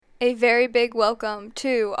A very big welcome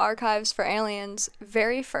to Archives for Aliens'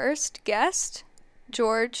 very first guest,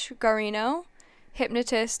 George Garino,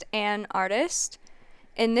 hypnotist and artist.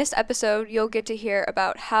 In this episode, you'll get to hear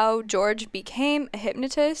about how George became a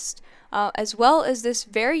hypnotist, as well as this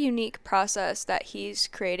very unique process that he's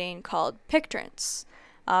creating called Pictrance,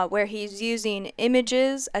 where he's using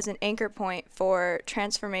images as an anchor point for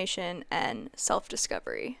transformation and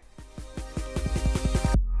self-discovery.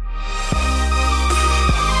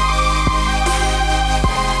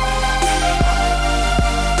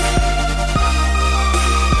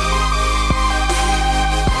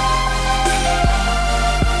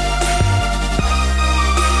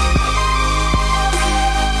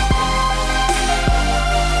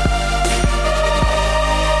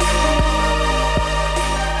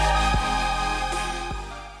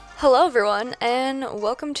 Hello, everyone, and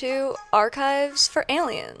welcome to Archives for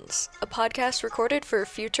Aliens, a podcast recorded for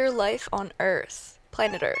future life on Earth,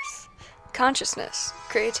 planet Earth, consciousness,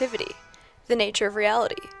 creativity, the nature of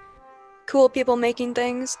reality, cool people making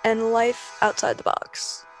things, and life outside the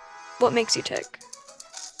box. What makes you tick?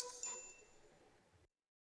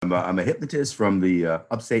 I'm a hypnotist from the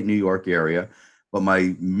upstate New York area, but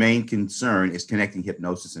my main concern is connecting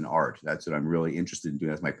hypnosis and art. That's what I'm really interested in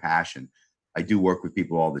doing. That's my passion. I do work with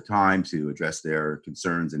people all the time to address their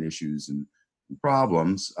concerns and issues and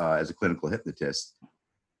problems as a clinical hypnotist.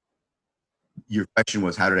 Your question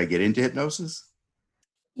was, how did I get into hypnosis?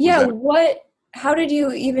 Yeah, how did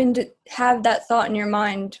you even have that thought in your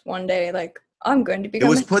mind one day, like, I'm going to become It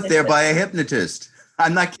was put there by a hypnotist.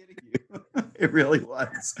 I'm not kidding you. It really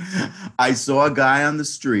was. I saw a guy on the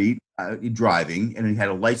street driving, and he had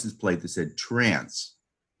a license plate that said trance.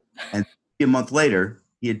 And a month later,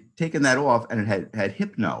 he had taken that off, and it had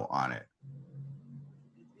hypno on it.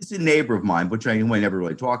 It's a neighbor of mine, which I never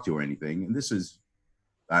really talked to or anything. And this is,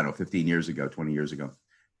 I don't know, 15 years ago, 20 years ago.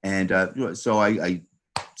 And so I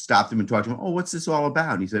stopped him and talked to him. Oh, what's this all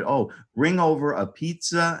about? And he said, oh, bring over a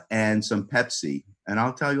pizza and some Pepsi, and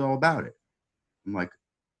I'll tell you all about it. I'm like,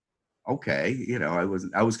 okay. I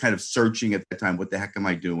was kind of searching at that time. What the heck am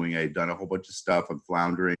I doing? I had done a whole bunch of stuff. I'm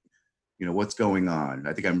floundering. What's going on?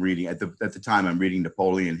 I think I'm reading at the time. I'm reading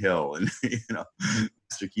Napoleon Hill and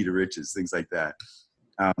Master Key to Riches, things like that.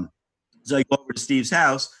 So I go over to Steve's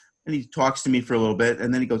house and he talks to me for a little bit,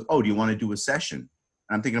 and then he goes, "Oh, do you want to do a session?"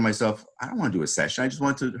 And I'm thinking to myself, I don't want to do a session. I just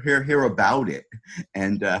want to hear about it,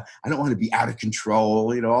 and I don't want to be out of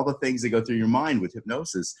control. All the things that go through your mind with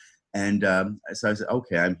hypnosis. And so I said,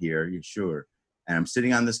 "Okay, I'm here. You sure?" And I'm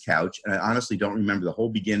sitting on this couch, and I honestly don't remember the whole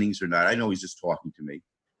beginnings or not. I know he's just talking to me.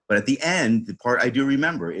 But at the end, the part I do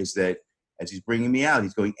remember is that as he's bringing me out,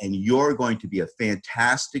 he's going, "And you're going to be a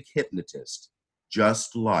fantastic hypnotist,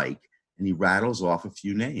 just like," and he rattles off a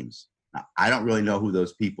few names. Now, I don't really know who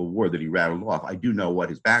those people were that he rattled off. I do know what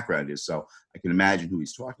his background is, so I can imagine who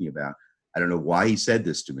he's talking about. I don't know why he said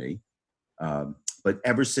this to me. But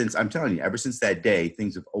ever since, I'm telling you, ever since that day,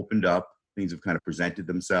 things have opened up, things have kind of presented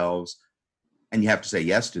themselves, and you have to say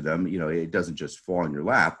yes to them. It doesn't just fall in your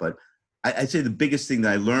lap, but I'd say the biggest thing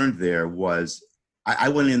that I learned there was I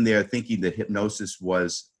went in there thinking that hypnosis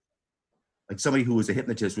was like somebody who was a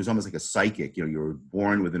hypnotist was almost like a psychic. You were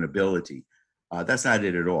born with an ability. That's not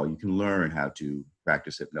it at all. You can learn how to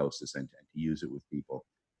practice hypnosis and to use it with people.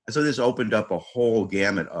 And so this opened up a whole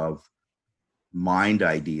gamut of mind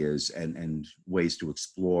ideas and ways to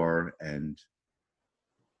explore and,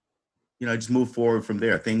 just move forward from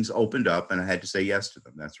there. Things opened up and I had to say yes to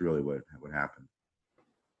them. That's really what happened.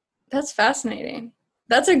 That's fascinating.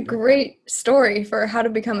 That's a great story for how to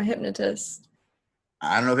become a hypnotist.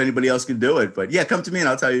 I don't know if anybody else can do it, but yeah, come to me and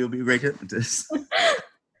I'll tell you you'll be a great hypnotist.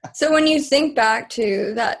 So when you think back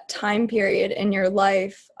to that time period in your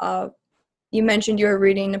life, you mentioned you were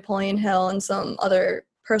reading Napoleon Hill and some other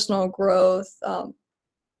personal growth,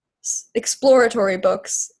 exploratory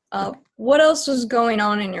books. What else was going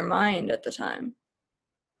on in your mind at the time?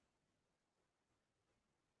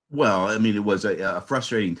 Well, I mean, it was a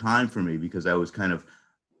frustrating time for me because I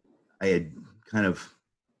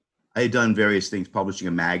had done various things, publishing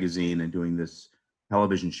a magazine and doing this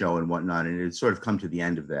television show and whatnot, and it had sort of come to the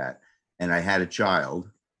end of that. And I had a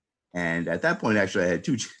child, and at that point, actually, I had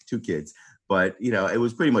two kids. But it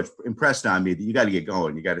was pretty much impressed on me that you got to get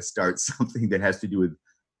going. You got to start something that has to do with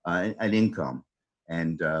an income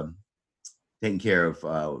and taking care of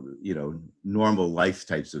normal life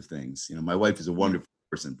types of things. My wife is a wonderful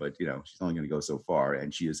person, but she's only going to go so far,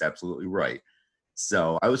 and she is absolutely right.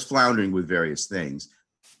 So I was floundering with various things,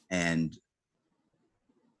 and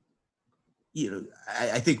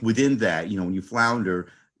I think within that, when you flounder,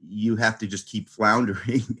 you have to just keep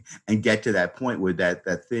floundering and get to that point where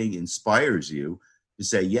that thing inspires you to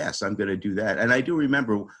say, yes, I'm going to do that. And I do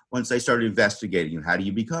remember once I started investigating, how do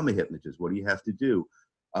you become a hypnotist? What do you have to do?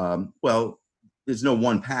 Well, there's no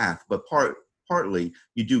one path, but partly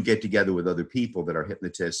you do get together with other people that are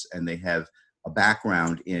hypnotists, and they have a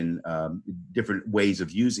background in different ways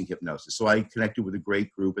of using hypnosis. So I connected with a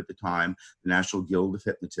great group at the time, the National Guild of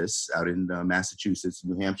Hypnotists out in Massachusetts,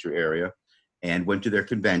 New Hampshire area, and went to their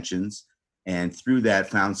conventions. And through that,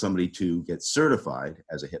 found somebody to get certified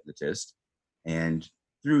as a hypnotist. And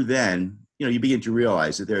through then, you begin to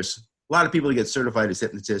realize that there's a lot of people that get certified as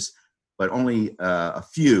hypnotists, but only a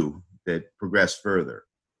few that progress further.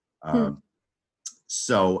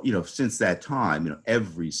 So, since that time,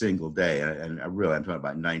 every single day, and I'm talking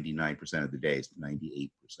about 99% of the days, 98%,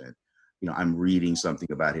 I'm reading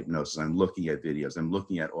something about hypnosis. I'm looking at videos. I'm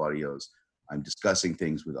looking at audios. I'm discussing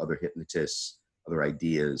things with other hypnotists, other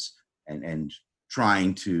ideas, and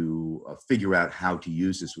trying to figure out how to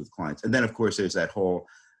use this with clients. And then, of course, there's that whole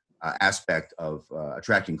aspect of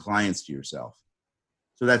attracting clients to yourself.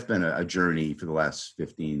 So that's been a journey for the last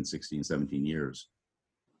 15, 16, 17 years.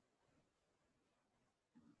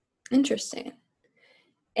 Interesting.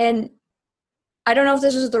 And I don't know if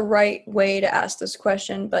this is the right way to ask this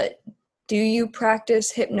question, but do you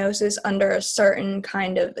practice hypnosis under a certain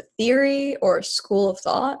kind of theory or school of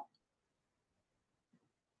thought?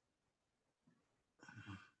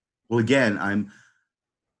 Well, again, I'm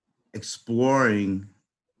exploring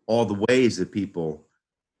all the ways that people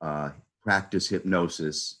practice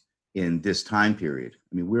hypnosis in this time period.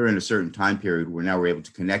 I mean, we're in a certain time period where now we're able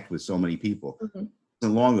to connect with so many people. Mm-hmm.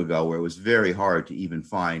 Long ago, where it was very hard to even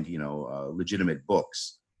find, legitimate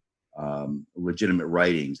books, legitimate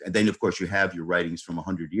writings. And then, of course, you have your writings from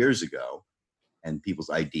 100 years ago and people's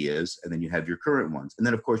ideas, and then you have your current ones. And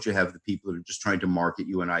then, of course, you have the people that are just trying to market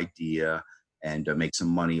you an idea and make some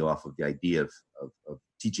money off of the idea of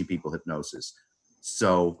teaching people hypnosis.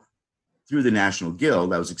 So through the National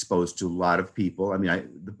Guild, I was exposed to a lot of people. I mean,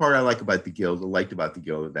 the part I liked about the Guild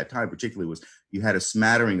at that time particularly, was you had a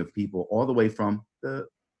smattering of people all the way from the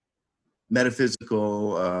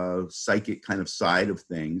metaphysical, psychic kind of side of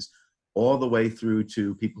things, all the way through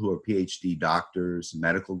to people who are PhD doctors,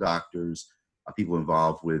 medical doctors, people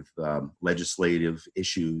involved with legislative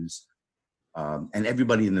issues, and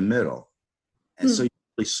everybody in the middle. And so you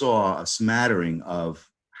really saw a smattering of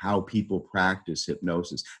how people practice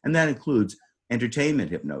hypnosis. And that includes entertainment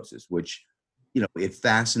hypnosis, which, it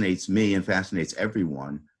fascinates me and fascinates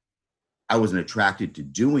everyone. I wasn't attracted to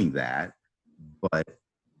doing that, but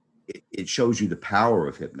it shows you the power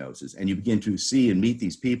of hypnosis. And you begin to see and meet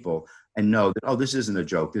these people and know that, oh, this isn't a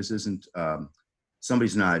joke. This isn't,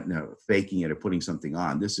 somebody's not faking it or putting something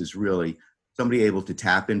on. This is really somebody able to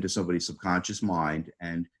tap into somebody's subconscious mind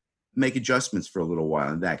and make adjustments for a little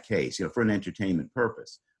while in that case, for an entertainment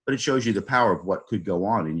purpose. But it shows you the power of what could go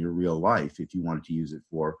on in your real life if you wanted to use it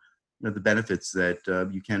for the benefits that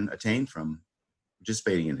you can attain from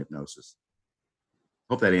participating in hypnosis.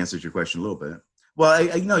 Hope that answers your question a little bit. Well,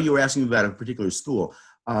 I know you were asking about a particular school.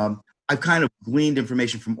 I've kind of gleaned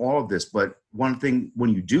information from all of this, but one thing, when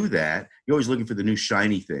you do that, you're always looking for the new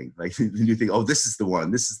shiny thing, like the new thing. Oh, this is the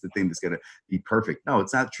one. This is the thing that's going to be perfect. No,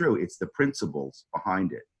 it's not true. It's the principles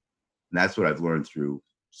behind it. And that's what I've learned through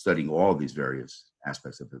studying all of these various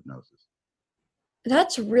aspects of hypnosis.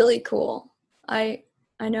 That's really cool. I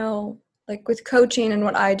know, like with coaching and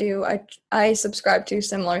what I do, I subscribe to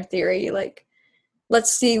similar theory. Like,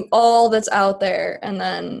 let's see all that's out there and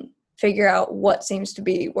then figure out what seems to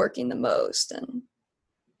be working the most. And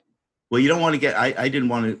well, you don't want to get. I didn't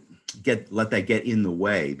want to let that get in the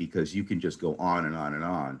way, because you can just go on and on and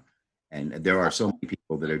on. And there are so many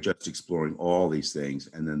people that are just exploring all these things,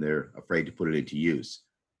 and then they're afraid to put it into use.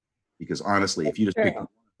 Because honestly, if you just picked one of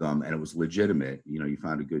them and it was legitimate, you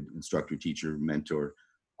found a good instructor, teacher, mentor,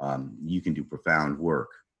 you can do profound work.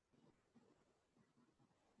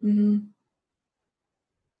 Mm-hmm.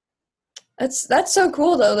 That's so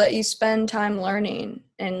cool, though, that you spend time learning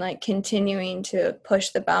and like continuing to push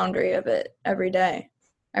the boundary of it every day.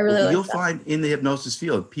 I really like You'll that. find in the hypnosis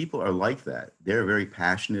field, people are like that. They're very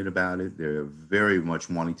passionate about it. They're very much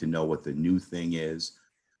wanting to know what the new thing is,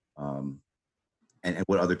 and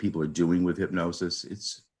what other people are doing with hypnosis.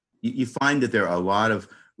 You find that there are a lot of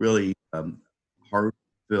really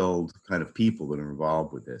heart-filled kind of people that are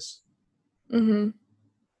involved with this. Mm-hmm.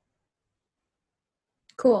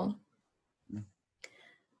 Cool.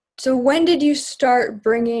 So when did you start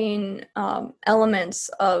bringing elements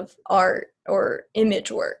of art or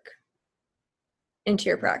image work into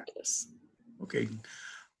your practice? Okay.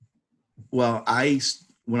 Well,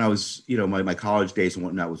 when I was, my college days and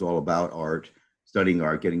whatnot was all about art, studying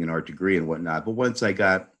art, getting an art degree and whatnot. But once I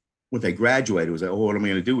got once I graduated, it was like, oh, what am I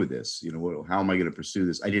going to do with this? How am I going to pursue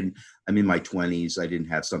this? I'm in my 20s. I didn't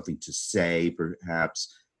have something to say,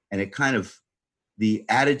 perhaps. And it kind of, the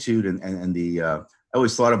attitude and the, I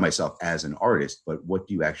always thought of myself as an artist, but what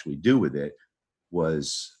do you actually do with it it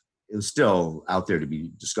was still out there to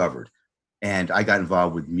be discovered. And I got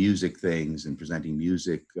involved with music things and presenting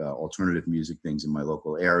music, alternative music things in my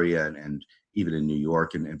local area and even in New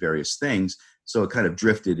York and various things. So it kind of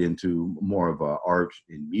drifted into more of a art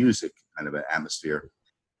in music kind of an atmosphere.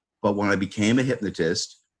 But when I became a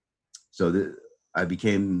hypnotist, I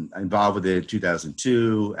became involved with it in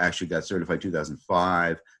 2002, actually got certified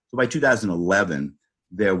 2005. So by 2011,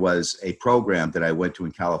 there was a program that I went to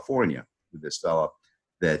in California with this fellow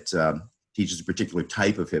that teaches a particular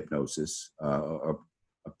type of hypnosis, a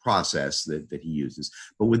process that he uses.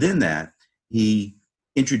 But within that, he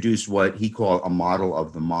introduced what he called a model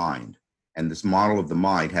of the mind. And this model of the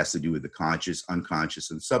mind has to do with the conscious,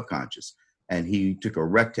 unconscious, and subconscious. And he took a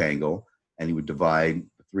rectangle and he would divide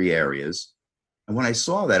 3 areas. And when I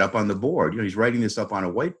saw that up on the board, he's writing this up on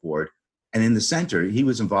a whiteboard. And in the center, he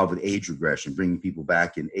was involved with age regression, bringing people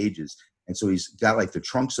back in ages. And so he's got like the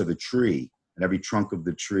trunks of a tree, and every trunk of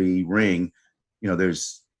the tree ring,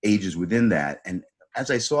 there's ages within that. And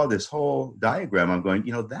as I saw this whole diagram, I'm going,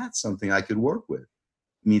 that's something I could work with.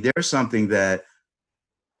 I mean, there's something that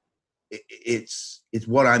it's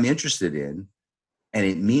what I'm interested in, and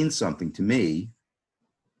it means something to me.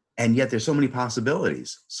 And yet there's so many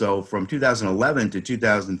possibilities. So from 2011 to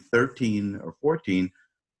 2013 or 14,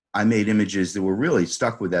 I made images that were really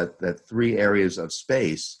stuck with that 3 areas of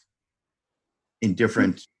space in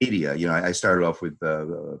different media. I started off with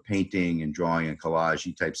painting and drawing and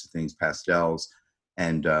collage types of things, pastels,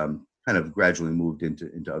 and kind of gradually moved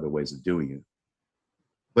into other ways of doing it.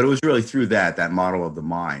 But it was really through that model of the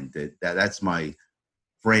mind that's my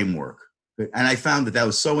framework. And I found that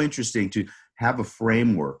was so interesting to have a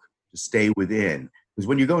framework to stay within. Because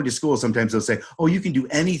when you go into school, sometimes they'll say, oh, you can do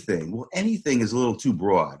anything. Well, anything is a little too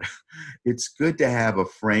broad. It's good to have a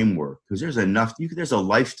framework because there's there's a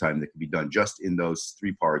lifetime that can be done just in those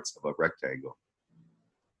 3 parts of a rectangle.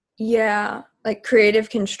 Yeah, like creative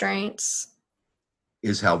constraints.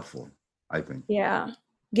 Is helpful, I think. Yeah,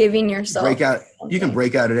 giving yourself. You can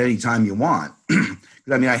break out at any time you want.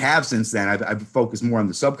 I mean, I have since then. I've focused more on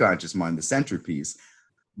the subconscious mind, the centerpiece.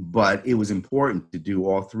 But it was important to do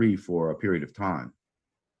all 3 for a period of time.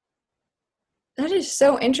 That is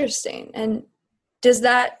so interesting. And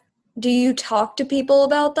do you talk to people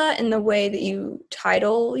about that in the way that you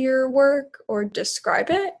title your work or describe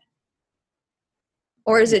it?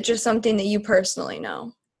 Or is it just something that you personally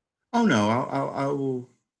know? Oh, no, I will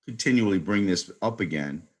continually bring this up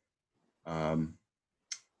again.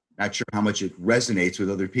 Not sure how much it resonates with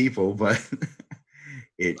other people, but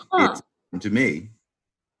it's to me.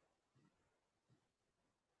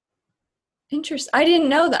 Interesting. I didn't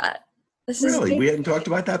know that. Really? We hadn't talked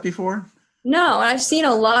about that before? No, I've seen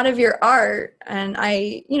a lot of your art, and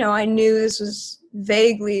I knew this was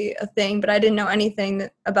vaguely a thing, but I didn't know anything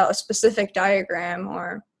about a specific diagram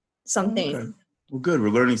or something. Okay. Well, good. We're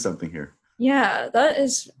learning something here. Yeah, that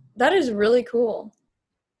is really cool.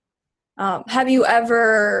 Have you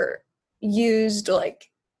ever used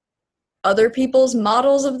like other people's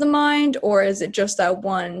models of the mind, or is it just that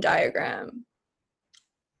one diagram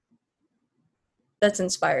that's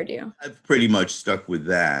inspired you? I've pretty much stuck with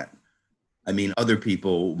that. I mean, other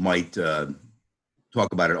people might talk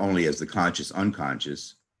about it only as the conscious,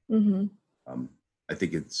 unconscious. Mm-hmm. I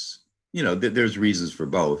think it's, there's reasons for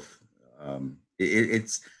both.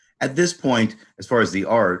 It's at this point, as far as the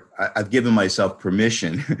art, I've given myself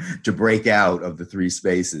permission to break out of the 3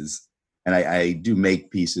 spaces. And I do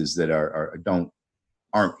make pieces that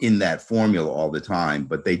aren't in that formula all the time,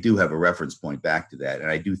 but they do have a reference point back to that. And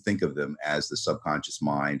I do think of them as the subconscious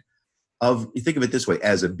mind you think of it this way,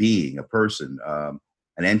 as a being, a person, an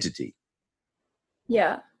entity.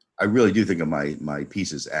 Yeah. I really do think of my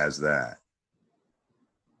pieces as that.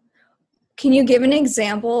 Can you give an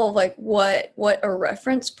example of like what a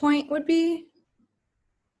reference point would be?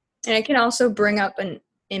 And I can also bring up an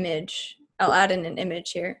image. I'll add in an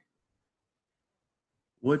image here.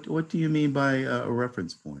 What do you mean by a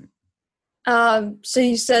reference point? So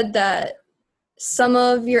you said that some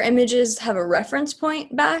of your images have a reference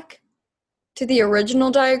point back to the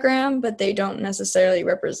original diagram, but they don't necessarily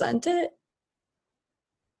represent it.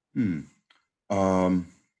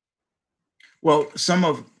 Well, some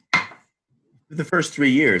of the first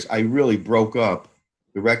 3 years, I really broke up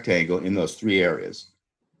the rectangle in those 3 areas.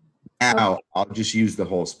 Now I'll just use the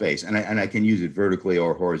whole space, and I can use it vertically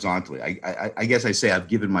or horizontally. I guess I say I've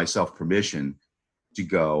given myself permission to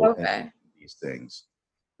go and do these things.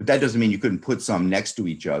 But that doesn't mean you couldn't put some next to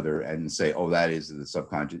each other and say, oh, that is the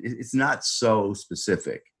subconscious. It's not so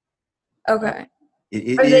specific. Okay.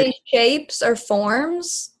 It Are is they shapes or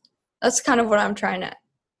forms? That's kind of what I'm trying to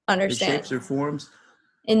understand. shapes or forms.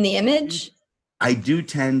 In the image? I do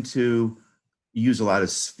tend to use a lot of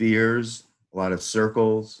spheres, a lot of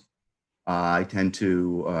circles. I tend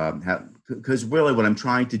to have, because really what I'm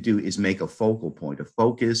trying to do is make a focal point, a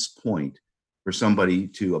focus point for somebody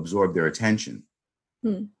to absorb their attention.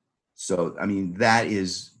 So, I mean, that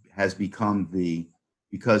has become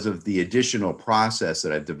because of the additional process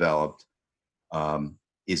that I've developed,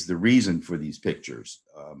 is the reason for these pictures,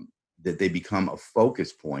 that they become a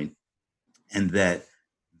focus point and that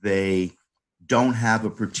they don't have a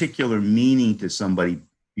particular meaning to somebody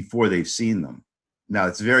before they've seen them. Now,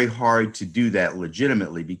 it's very hard to do that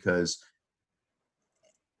legitimately because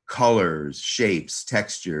colors, shapes,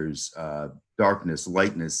 textures, darkness,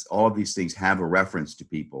 lightness, all of these things have a reference to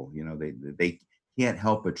people. You know, they can't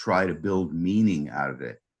help but try to build meaning out of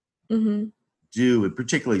it. Do, and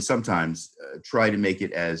particularly sometimes try to make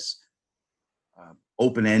it as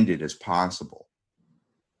open-ended as possible.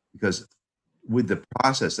 Because with the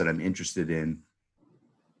process that I'm interested in,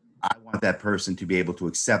 I want that person to be able to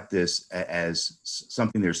accept this as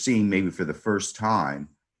something they're seeing maybe for the first time,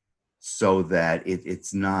 so that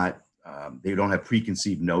it's not, they don't have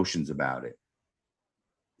preconceived notions about it.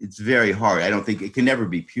 It's very hard. I don't think it can never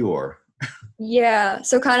be pure. Yeah.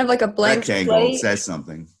 So kind of like a blank Rectangle slate. says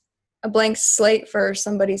something. A blank slate for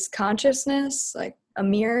somebody's consciousness, like a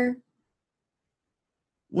mirror.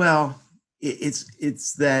 Well,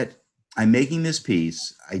 it's that I'm making this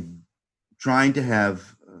piece. I'm trying to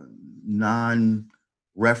have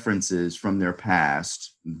non-references from their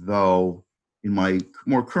past, though in my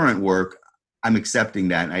more current work, I'm accepting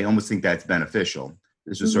that. And I almost think that's beneficial.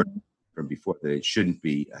 This was sort of from before, that it shouldn't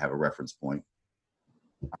have a reference point.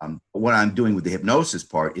 What I'm doing with the hypnosis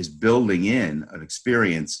part is building in an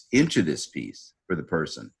experience into this piece for the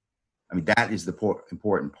person. I mean, that is the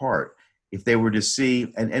important part. If they were to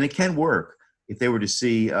see, and it can work, if they were to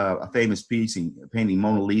see a famous painting,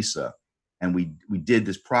 Mona Lisa, and we did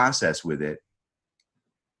this process with it,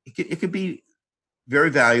 it could be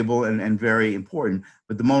very valuable and very important.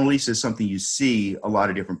 But the Mona Lisa is something you see a lot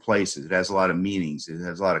of different places. It has a lot of meanings. It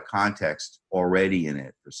has a lot of context already in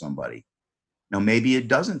it for somebody. Now, maybe it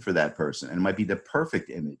doesn't for that person, and it might be the perfect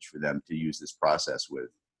image for them to use this process with.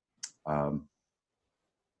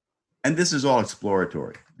 And this is all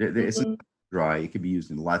exploratory. It's not dry. It can be used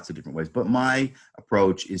in lots of different ways. But my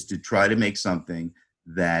approach is to try to make something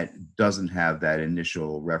that doesn't have that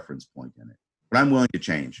initial reference point in it. But I'm willing to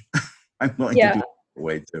change. I'm willing to do it that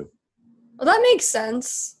way too. Well, that makes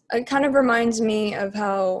sense. It kind of reminds me of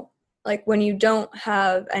how, like, when you don't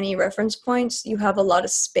have any reference points, you have a lot of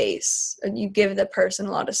space. You give the person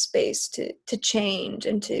a lot of space to change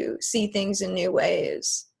and to see things in new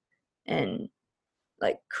ways, and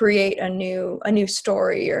like create a new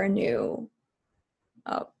story or a new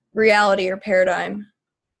reality or paradigm.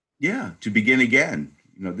 Yeah, to begin again.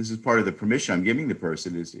 You know, this is part of the permission I'm giving the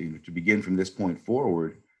person, is to begin from this point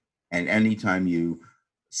forward. And anytime you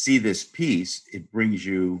see this piece, it brings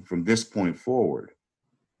you from this point forward.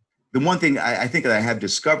 The one thing I think that I have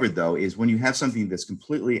discovered, though, is when you have something that's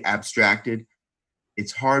completely abstracted,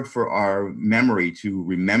 it's hard for our memory to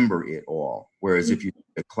remember it all. Whereas if you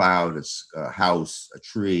a cloud, a house, a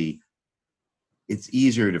tree, it's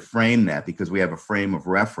easier to frame that because we have a frame of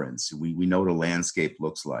reference. We know what a landscape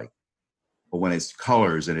looks like. But when it's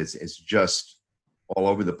colors and it's just all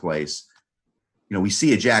over the place, you know, we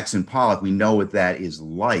see a Jackson Pollock, we know what that is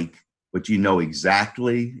like, but you know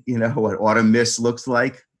exactly, you know, what autumn mist looks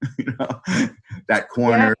like, you know, that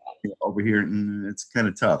corner over here, it's kind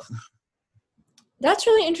of tough. That's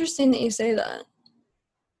really interesting that you say that.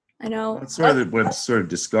 I know. That's sort of what I've sort of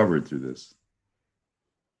discovered through this.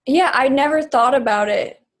 Yeah, I never thought about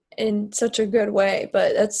it in such a good way,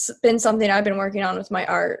 but that's been something I've been working on with my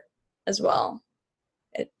art as well.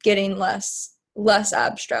 Getting less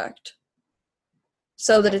abstract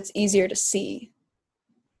so that it's easier to see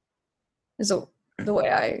is the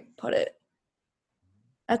way I put it.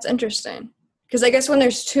 That's interesting. Because I guess when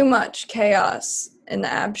there's too much chaos in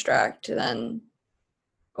the abstract, then,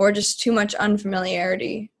 or just too much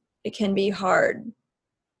unfamiliarity, it can be hard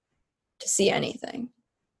to see anything.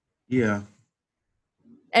 Yeah.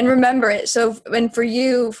 And remember it. So, and for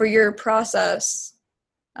you, for your process,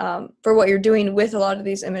 for what you're doing with a lot of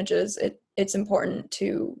these images, it's important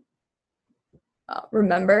to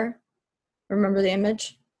remember the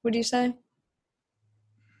image, would you say?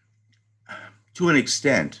 To an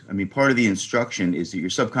extent. I mean, part of the instruction is that your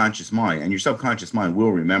subconscious mind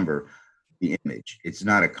will remember the image. It's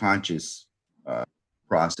not a conscious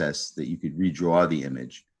process that you could redraw the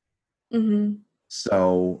image. Mm-hmm.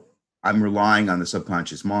 So I'm relying on the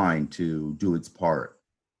subconscious mind to do its part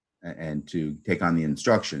and to take on the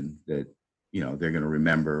instruction that, they're going to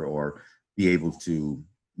remember or be able to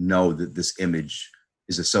know that this image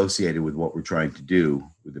is associated with what we're trying to do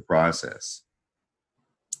with the process.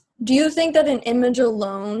 Do you think that an image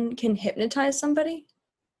alone can hypnotize somebody?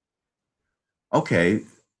 Okay,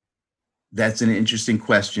 that's an interesting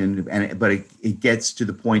question, but it gets to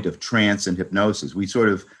the point of trance and hypnosis. We sort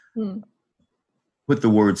of put the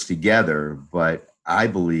words together, but I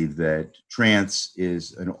believe that trance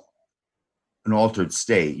is an altered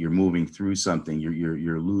state. You're moving through something.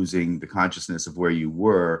 You're losing the consciousness of where you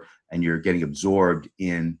were, and you're getting absorbed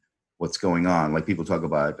in what's going on. Like people talk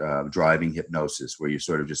about driving hypnosis, where you're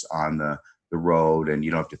sort of just on the road and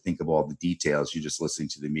you don't have to think of all the details. You're just listening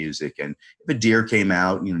to the music. And if a deer came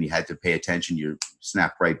out, you had to pay attention, you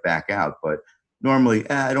snap right back out. But normally,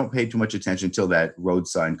 I don't pay too much attention until that road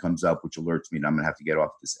sign comes up, which alerts me that I'm going to have to get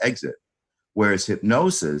off this exit. Whereas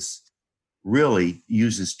hypnosis really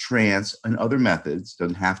uses trance and other methods,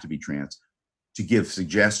 doesn't have to be trance, to give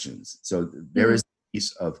suggestions. So there is a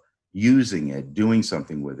piece of using it, doing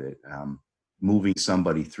something with it, moving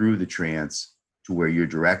somebody through the trance to where you're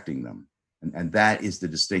directing them. And that is the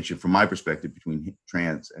distinction from my perspective between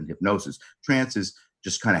trance and hypnosis. Trance is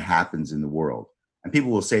just kind of happens in the world. And people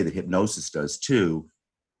will say that hypnosis does too,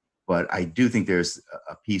 but I do think there's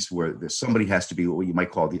a piece where somebody has to be what you might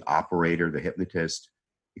call the operator, the hypnotist.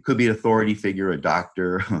 It could be an authority figure, a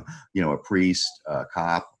doctor, a priest, a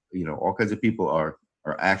cop, all kinds of people are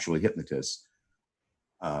actually hypnotists.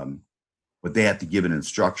 But they have to give an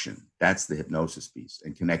instruction. That's the hypnosis piece,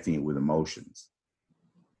 and connecting it with emotions.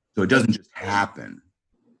 So it doesn't just happen.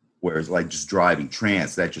 Whereas like just driving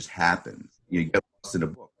trance, that just happens. You get lost in a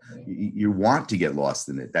book. You want to get lost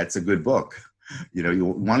in it. That's a good book. You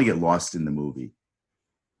want to get lost in the movie.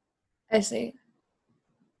 I see.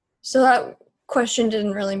 So that question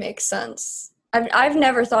didn't really make sense. I've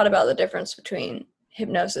never thought about the difference between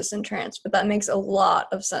hypnosis and trance, but that makes a lot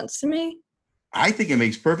of sense to me. I think it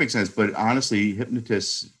makes perfect sense, but honestly,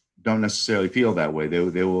 hypnotists don't necessarily feel that way. They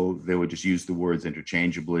would just use the words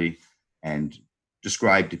interchangeably and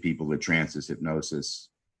describe to people that trance is hypnosis.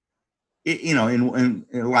 In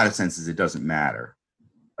a lot of senses, it doesn't matter.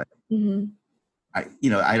 But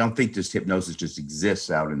I don't think just hypnosis just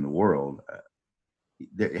exists out in the world.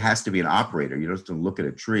 There has to be an operator. You don't have to look at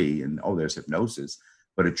a tree and, there's hypnosis,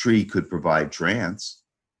 but a tree could provide trance.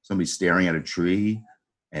 Somebody's staring at a tree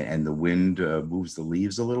and the wind moves the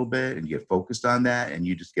leaves a little bit and you get focused on that and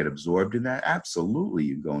you just get absorbed in that. Absolutely,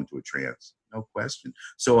 you go into a trance, no question.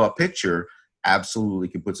 So a picture absolutely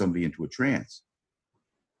can put somebody into a trance.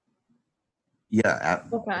 Yeah.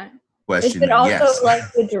 Okay. Question. Is it also yes.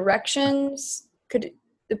 like the directions?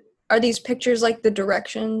 Are these pictures like the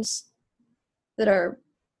directions that are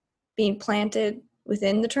being planted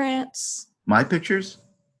within the trance? My pictures?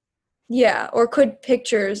 Yeah, or could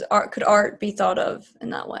art be thought of in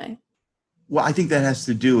that way? Well, I think that has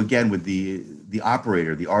to do again with the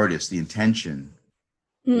operator, the artist, the intention.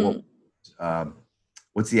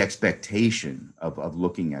 What's the expectation of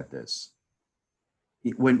looking at this?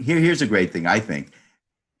 Here's a great thing, I think.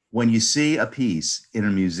 When you see a piece in a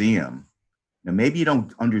museum, now maybe you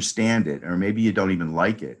don't understand it, or maybe you don't even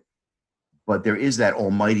like it, but there is that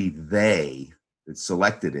almighty they that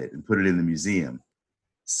selected it and put it in the museum.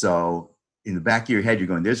 So in the back of your head, you're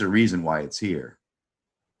going, there's a reason why it's here.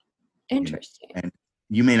 Interesting. And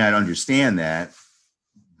you may not understand that,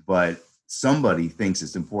 but somebody thinks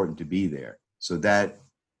it's important to be there. So that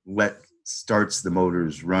starts the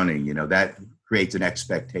motors running, that creates an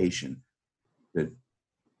expectation that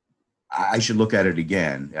I should look at it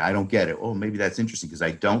again. I don't get it. Oh, maybe that's interesting because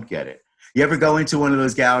I don't get it. You ever go into one of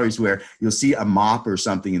those galleries where you'll see a mop or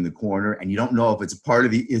something in the corner and you don't know if it's a part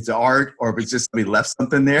of it's art or if it's just somebody left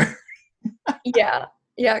something there? Yeah.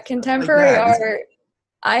 Contemporary art.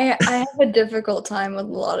 I have a difficult time with a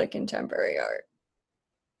lot of contemporary art.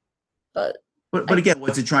 But again,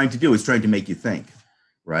 what's it trying to do? It's trying to make you think,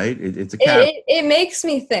 right? It makes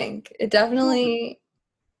me think. It definitely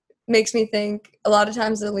makes me think. A lot of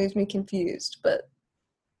times it leaves me confused, but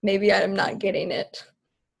maybe I'm not getting it.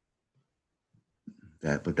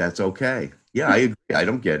 But that's okay. Yeah, I agree. I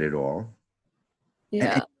don't get it all.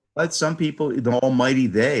 Yeah. But some people, the almighty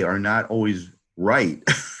they, are not always right.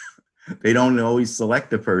 They don't always select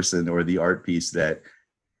the person or the art piece that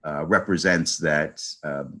represents that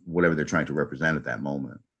whatever they're trying to represent at that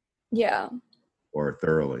moment. Yeah. Or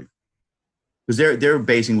thoroughly. Because they're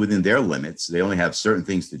basing within their limits. They only have certain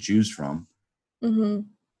things to choose from. Mm-hmm.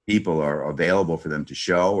 people are available for them to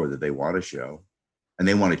show or that they want to show, and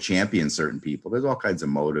they want to champion certain people. There's all kinds of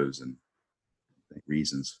motives and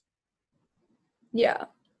reasons. Yeah.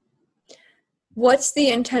 What's the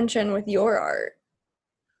intention with your art?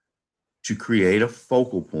 To create a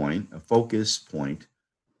focal point, a focus point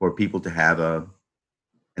for people to have an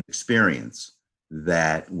experience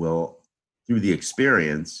that will, through the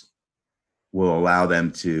experience, will allow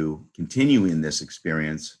them to continue in this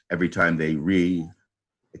experience every time they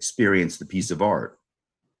re-experience the piece of art.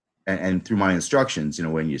 And through my instructions,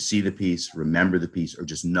 when you see the piece, remember the piece, or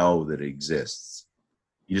just know that it exists.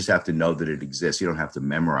 You just have to know that it exists. You don't have to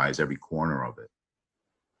memorize every corner of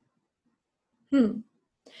it.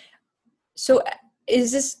 So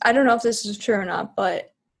is this, I don't know if this is true or not,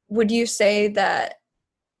 but would you say that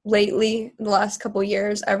lately, the last couple of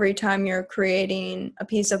years, every time you're creating a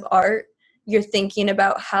piece of art, you're thinking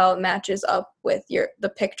about how it matches up with the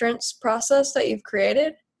picturance process that you've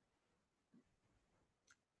created?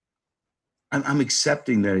 I'm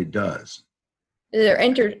accepting that it does.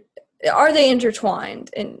 Are they intertwined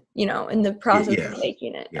in the process Yes. of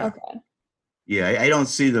making it? Yeah. Okay. Yeah, I don't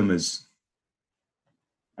see them as,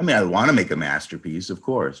 I want to make a masterpiece, of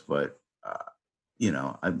course, but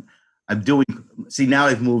I'm doing, now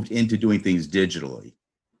I've moved into doing things digitally.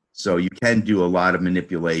 So you can do a lot of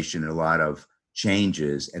manipulation, a lot of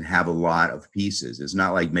changes, and have a lot of pieces. It's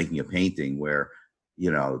not like making a painting where,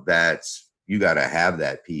 you got to have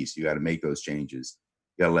that piece. You got to make those changes.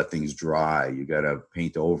 You got to let things dry. You got to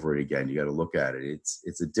paint over it again. You got to look at it.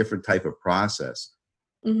 It's a different type of process.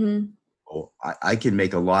 Mm-hmm. I can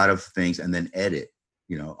make a lot of things and then edit.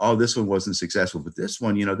 Oh, this one wasn't successful, but this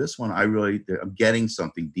one, I'm getting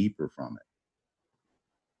something deeper from it.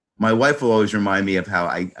 My wife will always remind me of how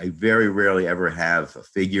I very rarely ever have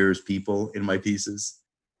figures, people in my pieces.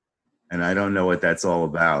 And I don't know what that's all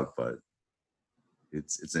about, but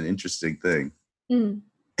it's an interesting thing. I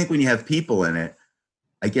think when you have people in it,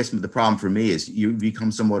 I guess the problem for me is you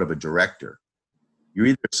become somewhat of a director. You're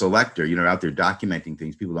either a selector, out there documenting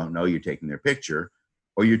things. People don't know you're taking their picture,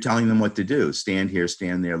 or you're telling them what to do. Stand here,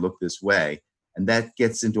 stand there, look this way. And that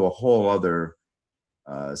gets into a whole other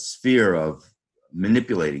sphere of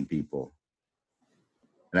manipulating people.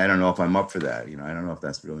 And I don't know if I'm up for that. I don't know if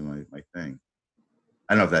that's really my thing.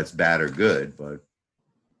 I don't know if that's bad or good, but.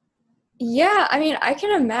 Yeah, I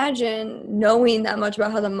can imagine knowing that much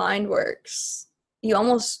about how the mind works. You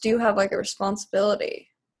almost do have like a responsibility,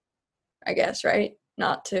 I guess, right?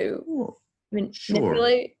 Not to manipulate.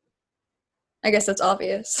 Sure. I guess that's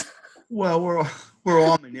obvious. Well, we're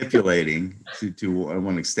all manipulating to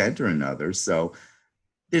one extent or another. So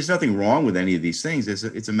there's nothing wrong with any of these things.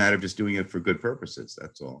 It's a matter of just doing it for good purposes.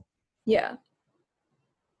 That's all. Yeah.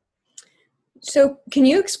 So can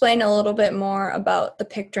you explain a little bit more about the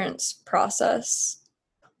picturance process?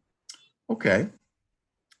 Okay.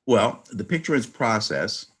 Well, the picturance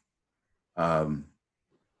process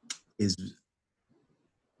is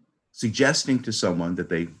suggesting to someone that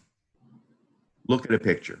they look at a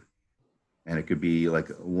picture. And it could be like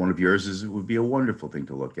one of yours it would be a wonderful thing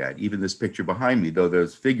to look at. Even this picture behind me, though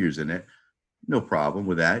there's figures in it, no problem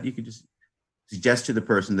with that. You could just suggest to the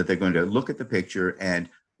person that they're going to look at the picture, and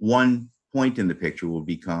one point in the picture will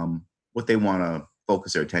become what they want to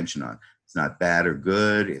focus their attention on. It's not bad or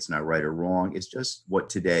good. It's not right or wrong. It's just what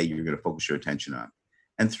today you're going to focus your attention on.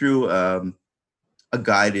 And through a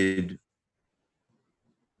guided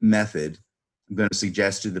method, I'm going to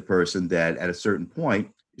suggest to the person that at a certain point,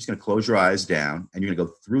 you're just going to close your eyes down and you're going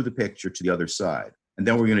to go through the picture to the other side. And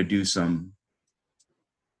then we're going to do some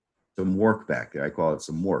work back there. I call it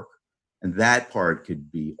some work. And that part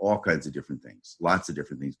could be all kinds of different things. Lots of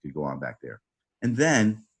different things could go on back there. And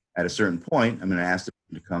then at a certain point, I'm going to ask them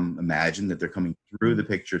to come imagine that they're coming through the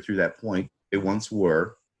picture, through that point they once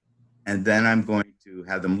were. And then I'm going to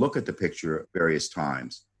have them look at the picture various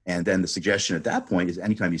times. And then the suggestion at that point is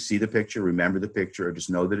anytime you see the picture, remember the picture, or just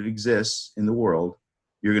know that it exists in the world,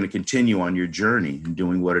 you're going to continue on your journey and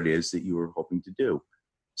doing what it is that you were hoping to do.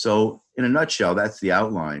 So in a nutshell, that's the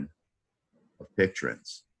outline of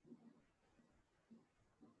picturance.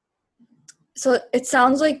 So it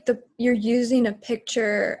sounds like you're using a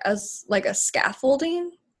picture as like a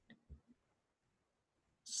scaffolding.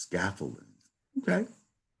 Scaffolding. Okay.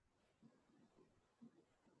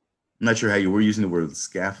 I'm not sure how you were using the word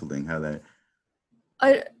scaffolding, how that.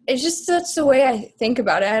 It's just that's the way I think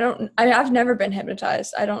about it. I've never been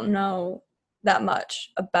hypnotized. I don't know that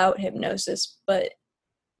much about hypnosis, but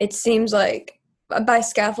it seems like by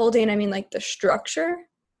scaffolding, I mean like the structure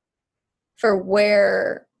for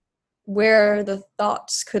where the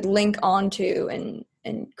thoughts could link onto and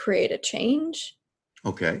create a change.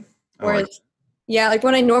 Okay. Whereas, Yeah, like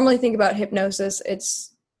when I normally think about hypnosis,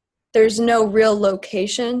 there's no real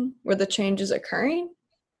location where the change is occurring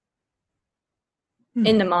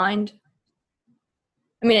in the mind.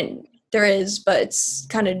 I mean, there is, but it's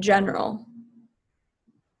kind of general.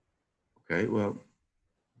 Okay, well,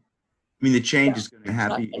 I mean, the change is going to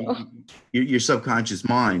happen. Your subconscious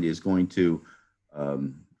mind is going to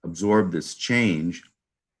absorb this change,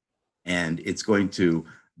 and it's going to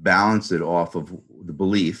balance it off of the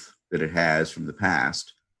belief that it has from the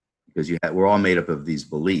past, because we're all made up of these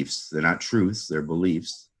beliefs. They're not truths, they're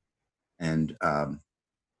beliefs. And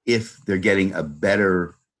if they're getting a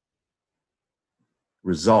better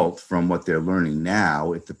result from what they're learning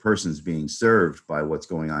now, if the person's being served by what's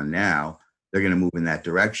going on now, they're going to move in that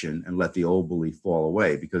direction and let the old belief fall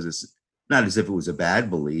away, because it's not as if it was a bad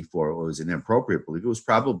belief or it was an inappropriate belief. It was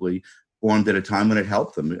probably formed at a time when it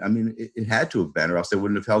helped them. I mean, it had to have been, or else they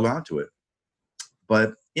wouldn't have held on to it.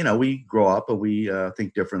 But, we grow up and we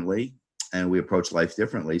think differently and we approach life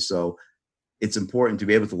differently. So it's important to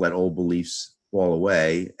be able to let old beliefs fall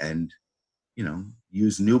away and,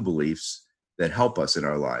 use new beliefs that help us in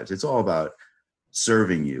our lives. It's all about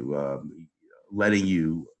serving you, letting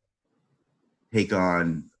you take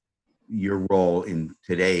on your role in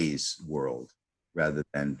today's world rather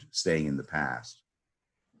than staying in the past.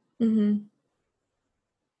 Mm-hmm.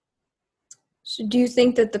 So do you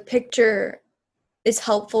think that the picture is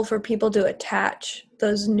helpful for people to attach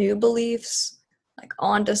those new beliefs like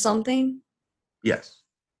onto something? Yes.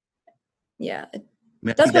 Yeah.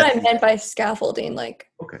 That's what I meant by scaffolding, like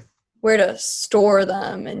where to store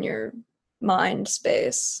them in your mind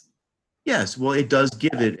space. Yes. Well, it does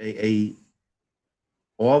give it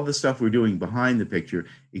all the stuff we're doing behind the picture,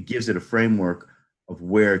 it gives it a framework of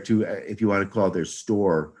where to, if you want to call it,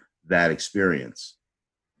 store that experience.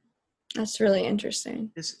 That's really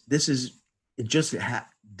interesting. It just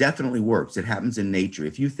definitely works. It happens in nature.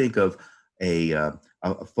 If you think of a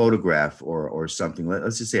photograph or something,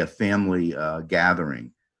 let's just say a family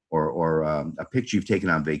gathering or a picture you've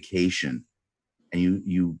taken on vacation, and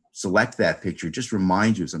you select that picture, it just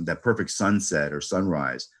reminds you of something, that perfect sunset or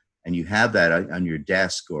sunrise, and you have that on your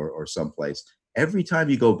desk or someplace. Every time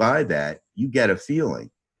you go by that, you get a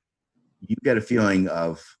feeling. You get a feeling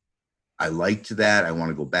of, I liked that. I want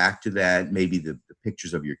to go back to that. Maybe the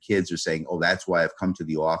pictures of your kids are saying, oh, that's why I've come to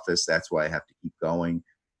the office. That's why I have to keep going.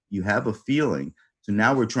 You have a feeling. So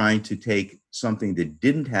now we're trying to take something that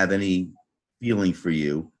didn't have any feeling for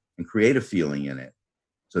you and create a feeling in it,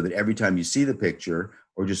 so that every time you see the picture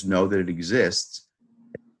or just know that it exists,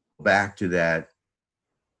 go back to that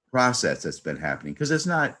process that's been happening. Because it's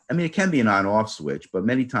not, I mean, it can be an on-off switch, but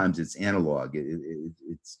many times it's analog.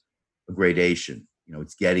 It's a gradation.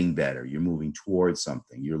 It's getting better. You're moving towards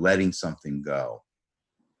something. You're letting something go.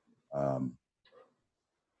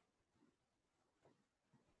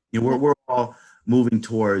 We're all moving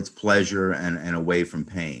towards pleasure and away from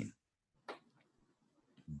pain.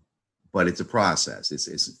 But it's a process.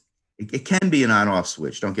 It can be an on-off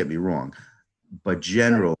switch. Don't get me wrong. But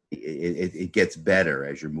generally, it gets better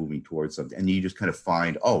as you're moving towards something. And you just kind of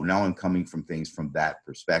find, oh, now I'm coming from things from that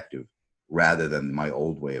perspective rather than my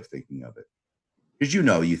old way of thinking of it. Because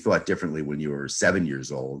you thought differently when you were 7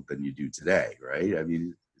 years old than you do today, right? I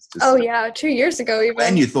mean, it's just 2 years ago even.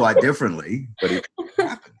 When you thought differently, but it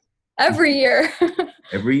happened. Every year.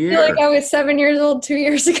 Every year. I feel like I was 7 years old 2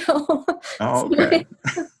 years ago. Oh, okay.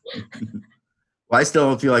 Well, I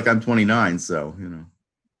still feel like I'm 29, so,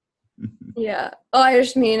 Yeah. Oh, I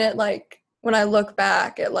just mean it like when I look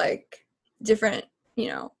back at like different,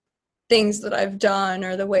 things that I've done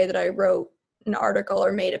or the way that I wrote an article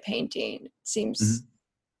or made a painting, it seems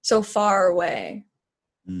so far away.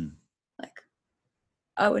 Like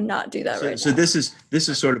I would not do that right now. So this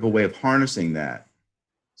is sort of a way of harnessing that.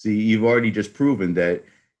 See, you've already just proven that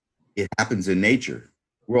it happens in nature.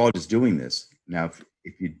 We're all just doing this. Now,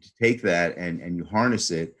 if you take that and you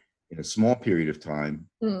harness it in a small period of time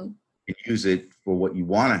and use it for what you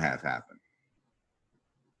want to have happen.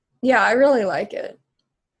 Yeah, I really like it.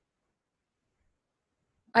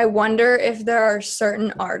 I wonder if there are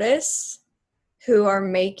certain artists who are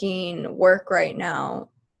making work right now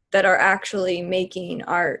that are actually making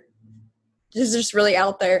art. This is just really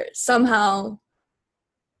out there somehow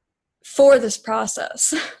for this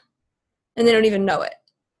process. And they don't even know it.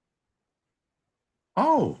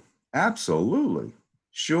 Oh, absolutely.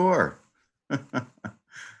 Sure.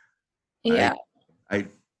 Yeah.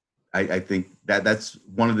 I think that's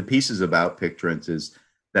one of the pieces about Pictrance is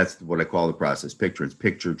that's what I call the process, Pictrance,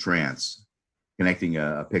 picture trance, connecting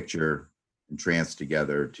a picture and trance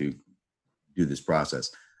together to do this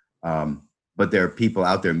process. But there are people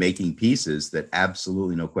out there making pieces that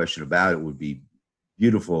absolutely, no question about it, would be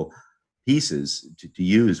beautiful pieces to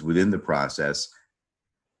use within the process.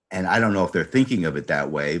 And I don't know if they're thinking of it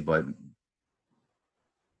that way, but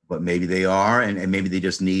maybe they are, and maybe they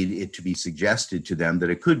just need it to be suggested to them that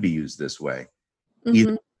it could be used this way,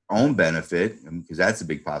 either for their own benefit, because that's a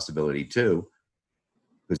big possibility too,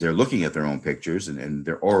 because they're looking at their own pictures and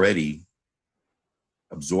they're already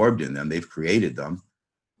absorbed in them, they've created them,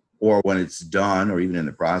 or when it's done, or even in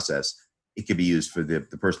the process, it could be used for the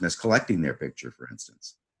person that's collecting their picture, for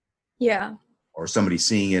instance. Yeah. Or somebody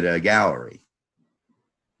seeing it at a gallery.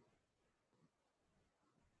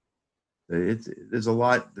 There's a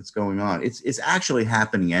lot that's going on. It's actually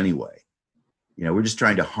happening anyway. We're just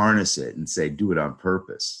trying to harness it and say, do it on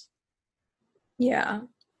purpose. Yeah.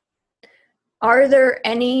 Are there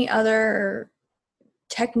any other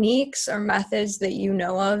techniques or methods that you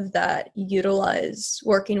know of that utilize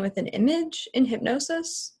working with an image in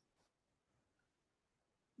hypnosis?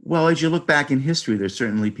 Well, as you look back in history, there's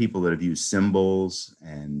certainly people that have used symbols,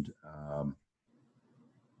 and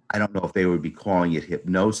I don't know if they would be calling it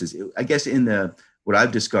hypnosis. I guess what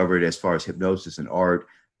I've discovered as far as hypnosis and art,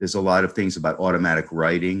 there's a lot of things about automatic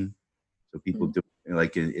writing. So people do,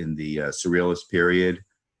 like in the Surrealist period,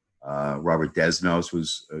 Robert Desnos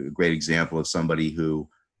was a great example of somebody who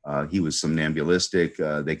he was somnambulistic.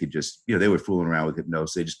 They could just, they were fooling around with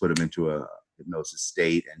hypnosis. They just put him into a hypnosis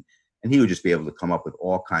state, and he would just be able to come up with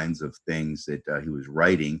all kinds of things that he was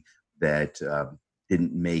writing that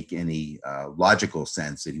didn't make any logical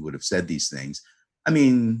sense that he would have said these things. I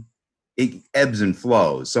mean, it ebbs and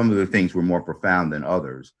flows. Some of the things were more profound than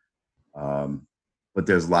others. But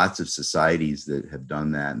there's lots of societies that have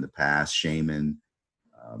done that in the past. Shaman,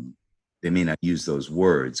 they may not use those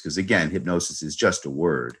words because, again, hypnosis is just a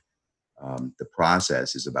word. The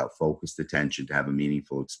process is about focused attention to have a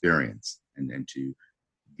meaningful experience and to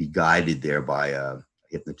be guided there by a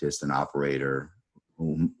hypnotist, an operator,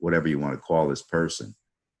 whatever you want to call this person.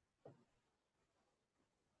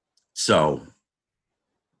 So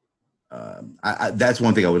that's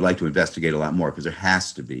one thing I would like to investigate a lot more, because there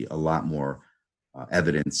has to be a lot more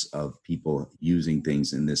evidence of people using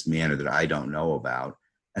things in this manner that I don't know about.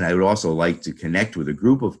 And I would also like to connect with a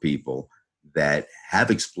group of people that have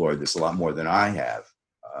explored this a lot more than I have.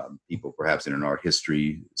 People perhaps in an art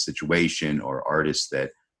history situation, or artists that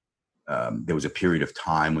there was a period of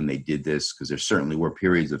time when they did this, because there certainly were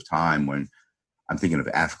periods of time when, I'm thinking of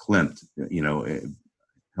Af Klimt,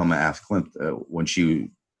 Hilma af Klimt, when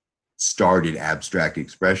she started abstract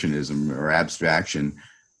expressionism or abstraction,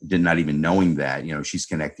 did not even knowing that, she's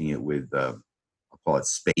connecting it with, I'll call it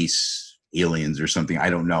space aliens or something. I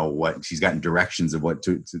don't know what, she's gotten directions of what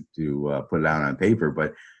to put it out on paper,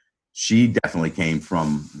 but she definitely came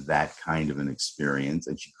from that kind of an experience,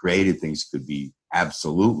 and she created things that could be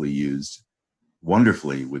absolutely used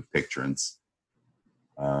wonderfully with picturants.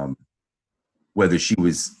 Whether she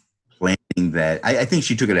was planning that, I think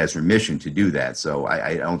she took it as her mission to do that. So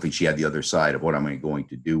I don't think she had the other side of, what am I going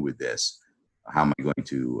to do with this? How am I going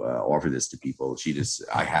to offer this to people? She just,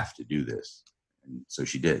 I have to do this. And so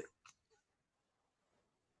she did.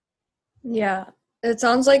 Yeah. It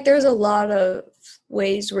sounds like there's a lot of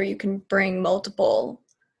ways where you can bring multiple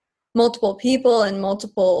people and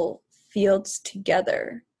multiple fields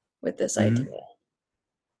together with this idea,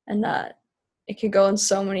 and that it could go in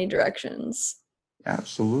so many directions.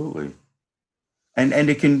 Absolutely. And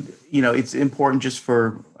it can, it's important just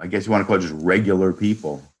for, I guess you want to call it just regular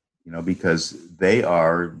people, because they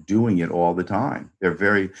are doing it all the time.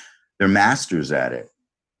 They're masters at it.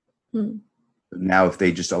 Now, if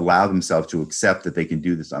they just allow themselves to accept that they can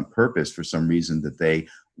do this on purpose for some reason that they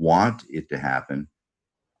want it to happen,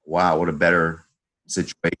 wow, what a better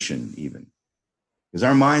situation even. Because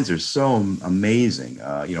our minds are so amazing.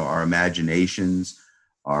 Our imaginations,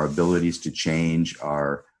 our abilities to change,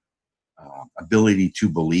 our ability to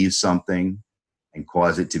believe something and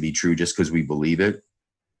cause it to be true just because we believe it.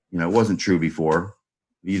 It wasn't true before.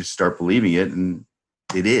 You just start believing it, and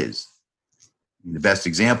it is. The best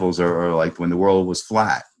examples are like when the world was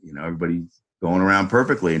flat, everybody going around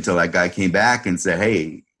perfectly until that guy came back and said,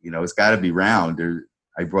 hey, it's got to be round.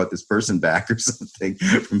 I brought this person back or something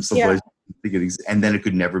from someplace. Yeah. And then it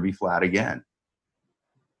could never be flat again.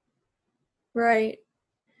 Right.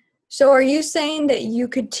 So are you saying that you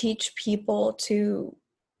could teach people to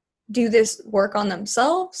do this work on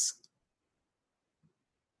themselves?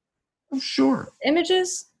 Oh, sure.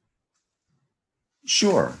 Images?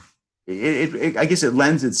 Sure. I guess it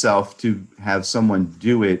lends itself to have someone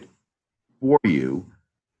do it for you,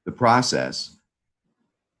 the process.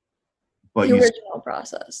 But the original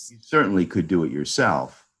process. You certainly could do it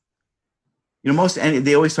yourself. And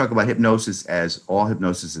they always talk about hypnosis as all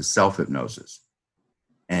hypnosis is self-hypnosis.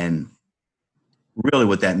 And really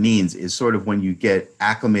what that means is sort of when you get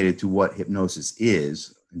acclimated to what hypnosis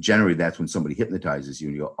is, generally that's when somebody hypnotizes you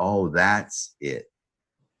and you go, oh, that's it.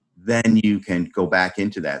 Then you can go back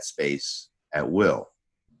into that space at will,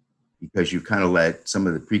 because you kind of let some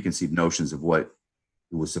of the preconceived notions of what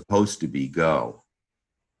it was supposed to be go.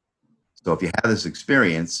 So if you have this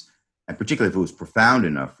experience, and particularly if it was profound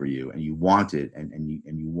enough for you and you want it and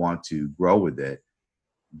you want to grow with it,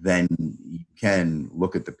 then you can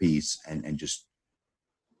look at the piece and just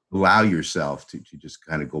allow yourself to just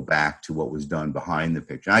kind of go back to what was done behind the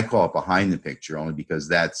picture. And I call it behind the picture only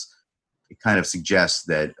because it kind of suggests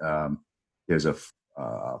that there's a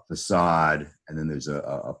facade and then there's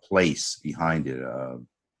a place behind it, a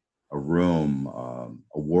room,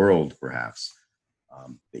 a world perhaps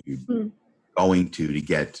that you're going to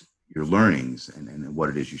get your learnings and what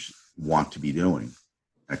it is you want to be doing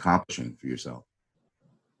and accomplishing for yourself.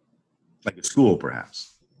 Like a school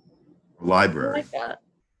perhaps, or library. I like that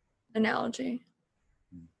analogy.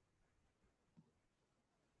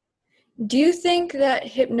 Do you think that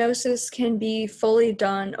hypnosis can be fully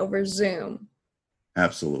done over Zoom?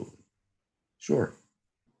 Absolutely. Sure.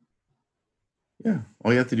 Yeah.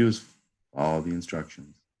 All you have to do is follow the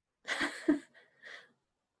instructions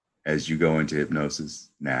as you go into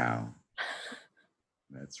hypnosis now.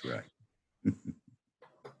 That's right.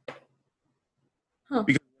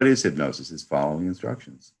 Because what is hypnosis? It's following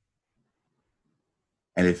instructions.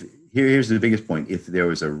 And here's the biggest point. If there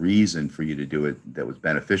was a reason for you to do it that was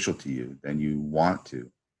beneficial to you, then you want to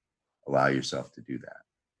allow yourself to do that.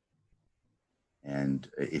 And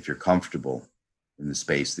if you're comfortable in the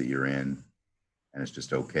space that you're in and it's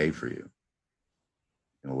just okay for you, you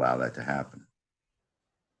can allow that to happen.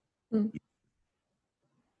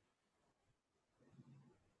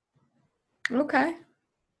 Okay.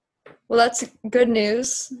 Well, that's good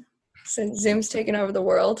news since Zoom's taken over the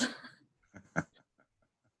world.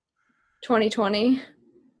 2020,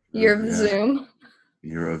 year of Zoom.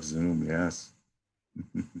 Year of Zoom, yes.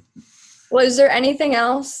 Well, is there anything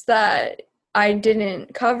else that I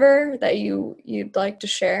didn't cover that you'd like to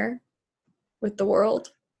share with the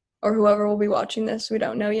world or whoever will be watching this? We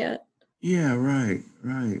don't know yet. Yeah, right.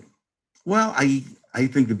 Well, I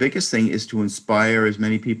think the biggest thing is to inspire as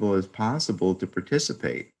many people as possible to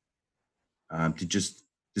participate, to just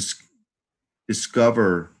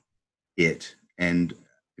discover it and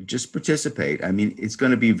just participate. I mean, it's going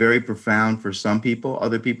to be very profound for some people.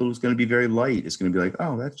 Other people, it's going to be very light. It's going to be like,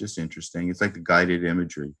 oh, that's just interesting. It's like the guided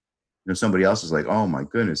imagery. Somebody else is like, oh my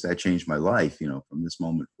goodness, that changed my life. From this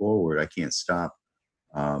moment forward, I can't stop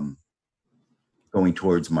going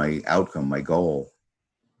towards my outcome, my goal.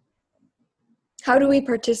 How do we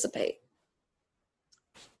participate?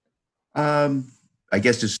 I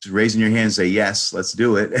guess just raising your hand and say, yes, let's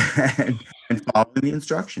do it. and following the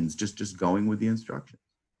instructions, just going with the instructions.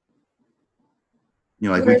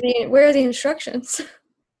 Like where are the instructions?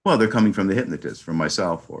 Well, they're coming from the hypnotist, from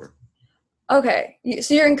myself, or. Okay,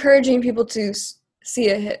 so you're encouraging people to see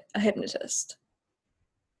a hypnotist.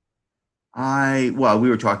 We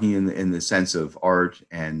were talking in the sense of art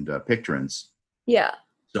and picturance. Yeah.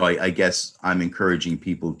 So I guess I'm encouraging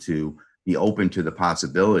people to be open to the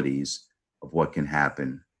possibilities of what can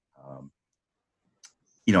happen.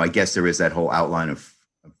 I guess there is that whole outline of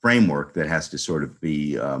framework that has to sort of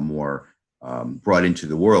be more brought into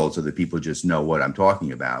the world so that people just know what I'm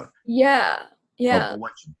talking about. Yeah. But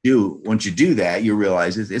once you do that, you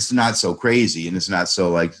realize it's not so crazy and it's not so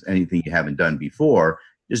like anything you haven't done before,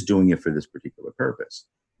 just doing it for this particular purpose.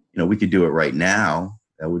 We could do it right now.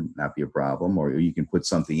 That would not be a problem. Or you can put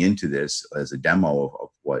something into this as a demo of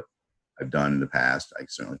what I've done in the past. I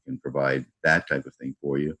certainly can provide that type of thing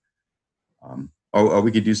for you. Or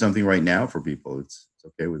we could do something right now for people. It's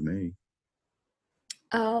okay with me.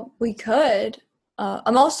 We could.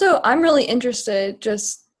 I'm really interested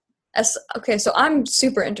so I'm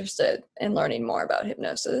super interested in learning more about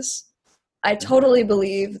hypnosis. I totally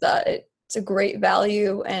believe that it's a great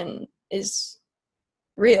value and is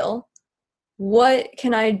real. What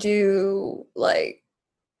can I do like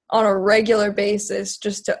on a regular basis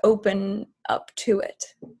just to open up to it?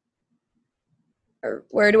 Or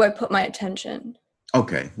where do I put my attention?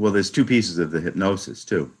 Okay. Well, there's two pieces of the hypnosis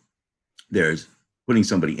too. There's putting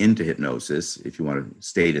somebody into hypnosis, if you want to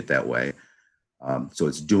state it that way. So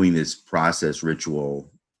it's doing this process,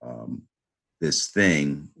 ritual, this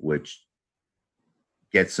thing, which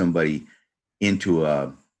gets somebody into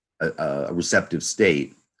a receptive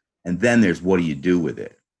state. And then there's what do you do with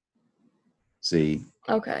it? See?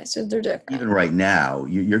 Okay, so they're different. Even right now,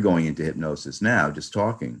 you're going into hypnosis now, just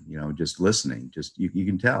talking, just listening. Just you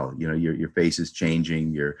can tell, your face is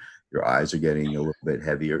changing. Your eyes are getting a little bit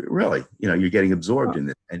heavier. Really, you're getting absorbed in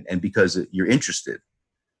it. And because you're interested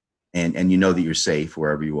and you know that you're safe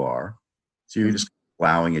wherever you are. So you're just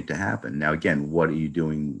allowing it to happen. Now, again, what are you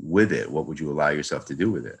doing with it? What would you allow yourself to do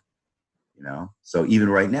with it? So even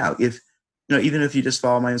right now, even if you just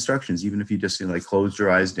follow my instructions, even if you just like close your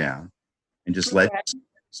eyes down and just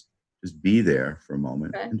just be there for a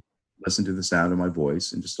moment and listen to the sound of my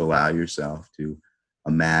voice and just allow yourself to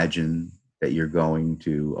imagine that you're going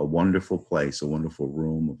to a wonderful place, a wonderful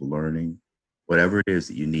room of learning, whatever it is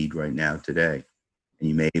that you need right now today. And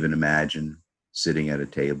you may even imagine sitting at a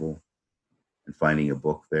table and finding a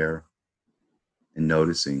book there and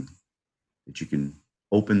noticing that you can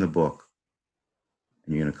open the book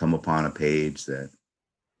and you're going to come upon a page that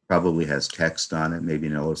probably has text on it, maybe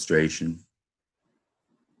an illustration.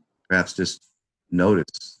 Perhaps just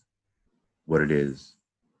notice what it is.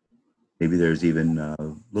 Maybe there's even a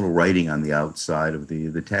little writing on the outside of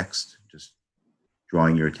the text, just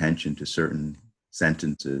drawing your attention to certain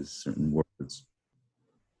sentences, certain words.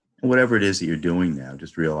 And whatever it is that you're doing now,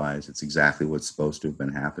 just realize it's exactly what's supposed to have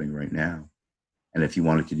been happening right now. And if you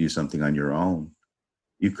wanted to do something on your own,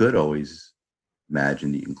 you could always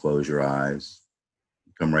imagine that you can close your eyes,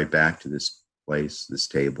 come right back to this place, this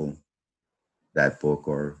table, that book,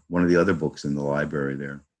 or one of the other books in the library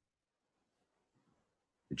there.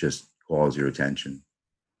 It just calls your attention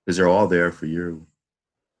because they're all there for you,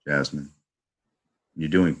 Jasmine. You're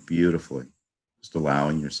doing beautifully, just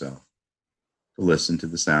allowing yourself to listen to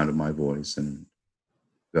the sound of my voice and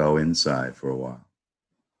go inside for a while.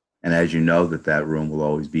 And as you know that room will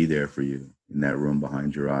always be there for you, in that room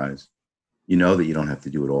behind your eyes, you know that you don't have to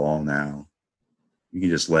do it all now. You can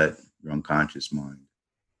just let your unconscious mind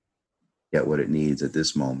get what it needs at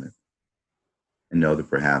this moment and know that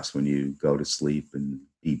perhaps when you go to sleep and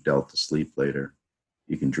deep delta sleep later,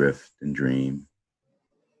 you can drift and dream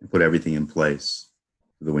and put everything in place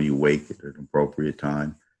so that when you wake at an appropriate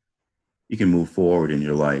time, you can move forward in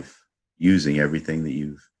your life using everything that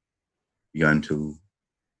you've begun to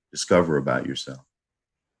discover about yourself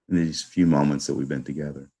in these few moments that we've been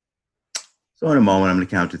together. So in a moment, I'm going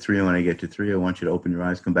to count to 3. And when I get to 3, I want you to open your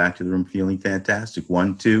eyes, come back to the room feeling fantastic.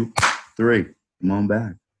 1, 2, 3. Come on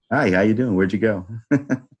back. Hi, how you doing? Where'd you go?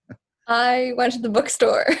 I went to the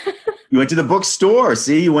bookstore. You went to the bookstore.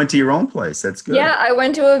 See, you went to your own place. That's good. Yeah, I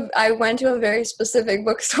went to a very specific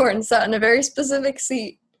bookstore and sat in a very specific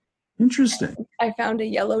seat. Interesting. I found a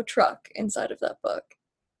yellow truck inside of that book.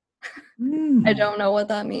 I don't know what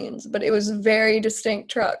that means, but it was a very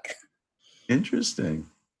distinct truck. Interesting.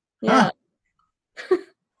 Yeah. Huh.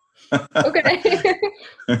 Okay.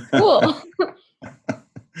 Cool.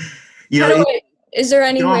 Is there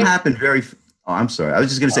any way? Happen very. Oh, I'm sorry. I was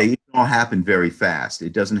just going to say it all happened very fast.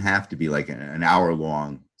 It doesn't have to be like an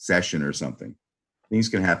hour-long session or something. Things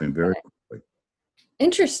can happen very quickly.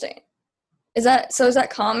 Interesting. Is that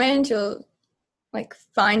common to like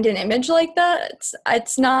find an image like that?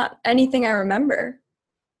 It's not anything I remember.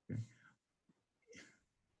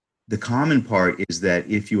 The common part is that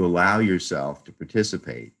if you allow yourself to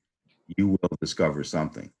participate, you will discover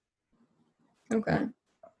something. Okay.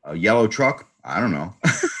 A yellow truck? I don't know.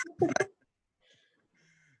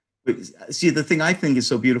 But see, the thing I think is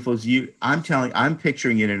so beautiful is I'm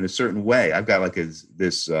picturing it in a certain way. I've got like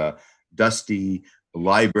this dusty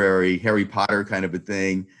library, Harry Potter kind of a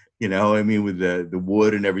thing, with the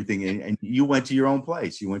wood and everything. And you went to your own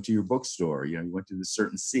place. You went to your bookstore. You went to this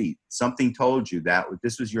certain seat. Something told you that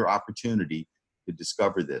this was your opportunity to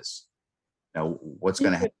discover this. Now, what's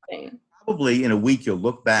going to happen? Probably in a week, you'll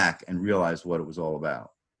look back and realize what it was all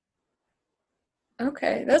about.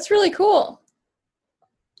 Okay, that's really cool.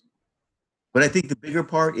 But I think the bigger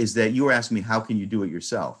part is that you were asking me, how can you do it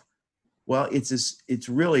yourself? Well, it's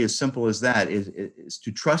really as simple as that, is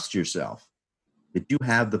to trust yourself, that you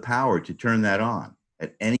have the power to turn that on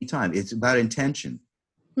at any time. It's about intention.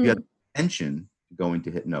 You have intention to go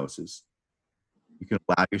into hypnosis. You can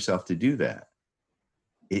allow yourself to do that.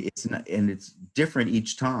 It's not, and it's different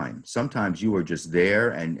each time. Sometimes you are just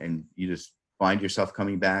there and you just find yourself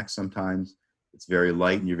coming back. Sometimes it's very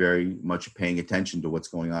light and you're very much paying attention to what's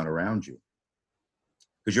going on around you.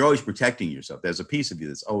 Because you're always protecting yourself. There's a piece of you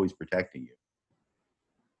that's always protecting you.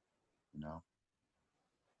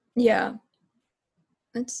 Yeah.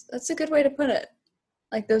 That's a good way to put it.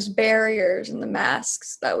 Like those barriers and the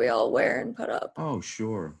masks that we all wear and put up. Oh,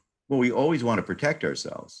 sure. Well, we always want to protect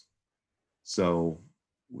ourselves. So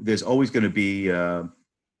there's always going to be,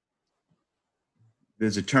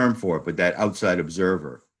 there's a term for it, but that outside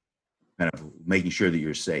observer, kind of making sure that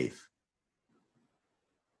you're safe.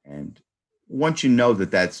 And once you know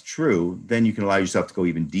that that's true, then you can allow yourself to go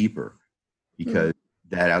even deeper, because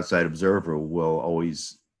that outside observer will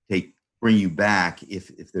always bring you back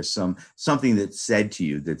if there's something that's said to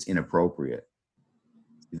you that's inappropriate.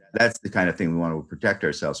 That's the kind of thing we want to protect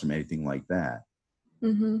ourselves from, anything like that.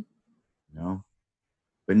 Mm-hmm. You know,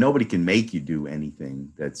 but nobody can make you do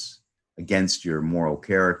anything that's against your moral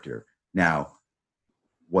character. Now,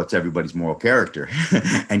 what's everybody's moral character?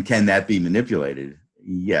 And can that be manipulated?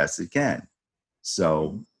 Yes, it can.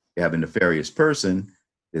 So you have a nefarious person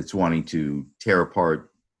that's wanting to tear apart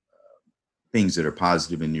things that are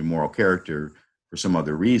positive in your moral character for some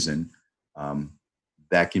other reason.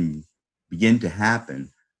 That can begin to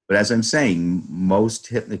happen. But as I'm saying, most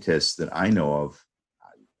hypnotists that I know of,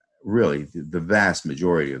 really the vast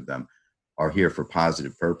majority of them, are here for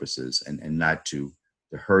positive purposes and not to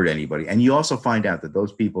hurt anybody. And you also find out that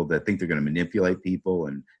those people that think they're going to manipulate people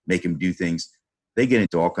and make them do things, they get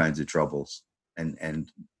into all kinds of troubles.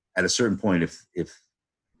 And at a certain point, if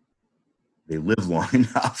they live long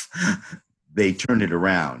enough, they turn it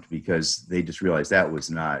around, because they just realize that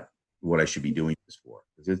was not what I should be doing this for.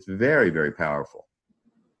 It's very, very powerful.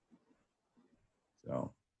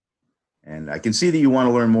 So, and I can see that you want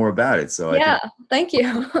to learn more about it. So yeah, thank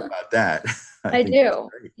you. About that. I do.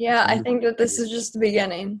 Yeah, I think that this is just the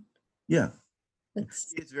beginning. Yeah.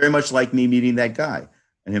 It's very much like me meeting that guy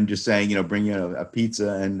and him just saying, bring you a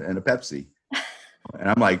pizza and a Pepsi. And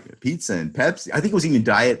I'm like, pizza and Pepsi? I think it was even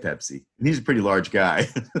Diet Pepsi. And he's a pretty large guy.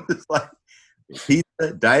 It's like,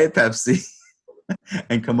 pizza, Diet Pepsi,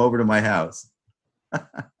 and come over to my house.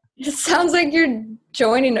 It sounds like you're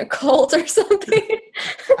joining a cult or something.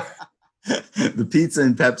 The pizza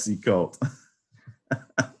and Pepsi cult.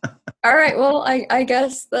 All right. Well, I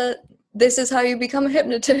guess that this is how you become a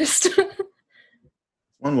hypnotist.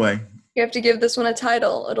 One way. You have to give this one a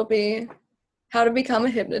title. It'll be How to Become a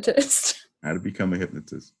Hypnotist. How to become a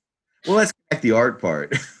hypnotist. Well, let's connect the art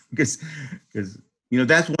part, because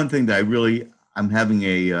that's one thing that I'm having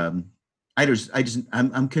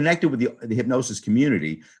I'm connected with the hypnosis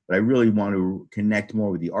community, but I really want to connect more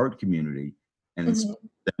with the art community and inspire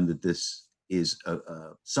them that this is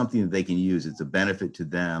something that they can use. It's a benefit to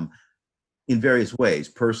them in various ways,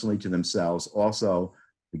 personally to themselves, also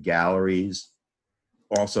the galleries,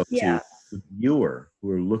 also to the viewer who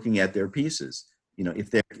are looking at their pieces.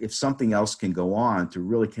 If something else can go on to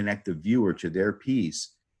really connect the viewer to their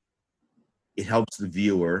piece, it helps the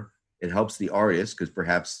viewer, it helps the artist, because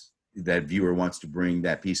perhaps that viewer wants to bring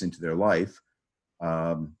that piece into their life.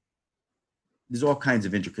 There's all kinds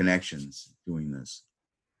of interconnections doing this.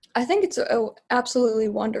 I think it's an absolutely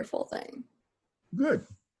wonderful thing. Good.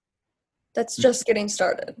 That's just getting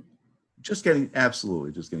started.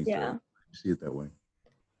 Absolutely just getting started. Yeah. I see it that way.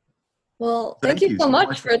 Well, thank you so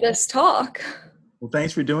much for this talk. Well,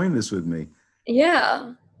 thanks for doing this with me.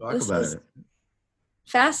 Yeah. Talk about it.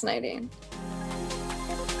 Fascinating.